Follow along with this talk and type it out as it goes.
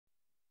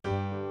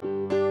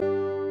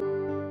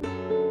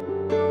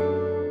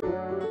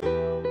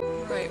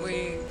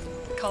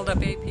called up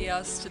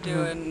APS to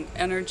do an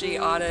energy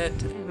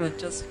audit, and it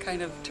just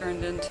kind of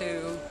turned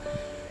into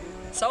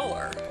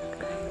solar,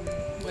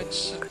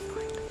 which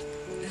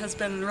has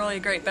been really a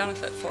great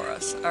benefit for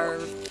us. Our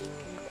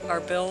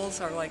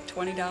bills are like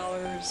 $20,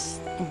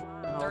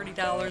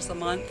 $30 a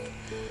month,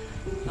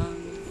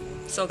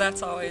 so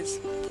that's always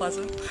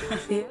pleasant.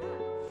 Yeah.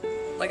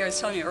 Like I was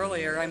telling you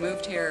earlier, I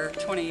moved here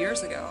 20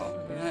 years ago,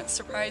 and it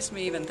surprised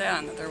me even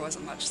then that there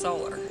wasn't much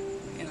solar.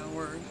 You know,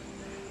 we're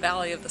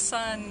Valley of the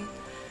Sun,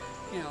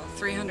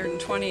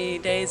 320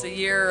 days a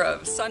year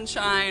of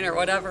sunshine or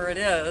whatever it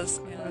is,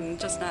 and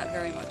just not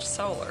very much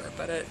solar.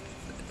 But it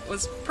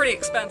was pretty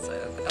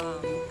expensive.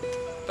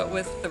 But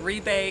with the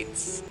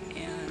rebates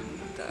and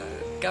the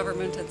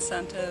government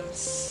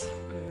incentives,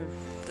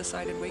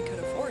 decided we could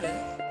afford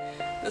it.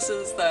 This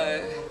is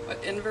the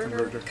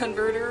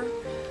converter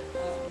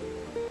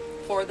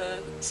for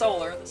the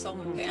solar. The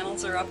solar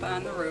panels are up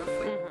on the roof,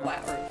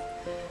 flat roof,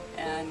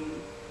 and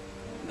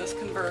this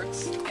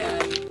converts.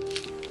 And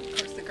of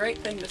course, the great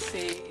thing to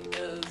see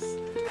is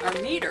our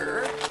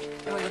meter.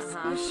 And when the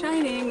sun is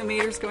shining, the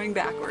meter's going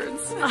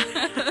backwards.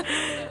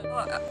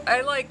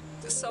 I like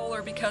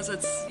solar because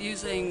it's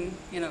using,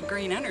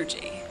 green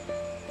energy.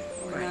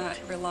 We're not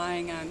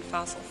relying on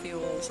fossil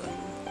fuels and,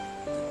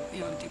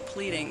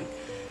 depleting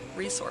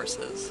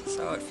resources.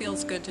 So it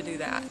feels good to do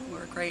that.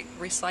 We're great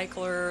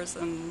recyclers,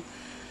 and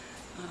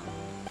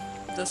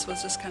this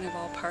was just kind of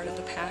all part of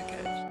the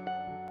package.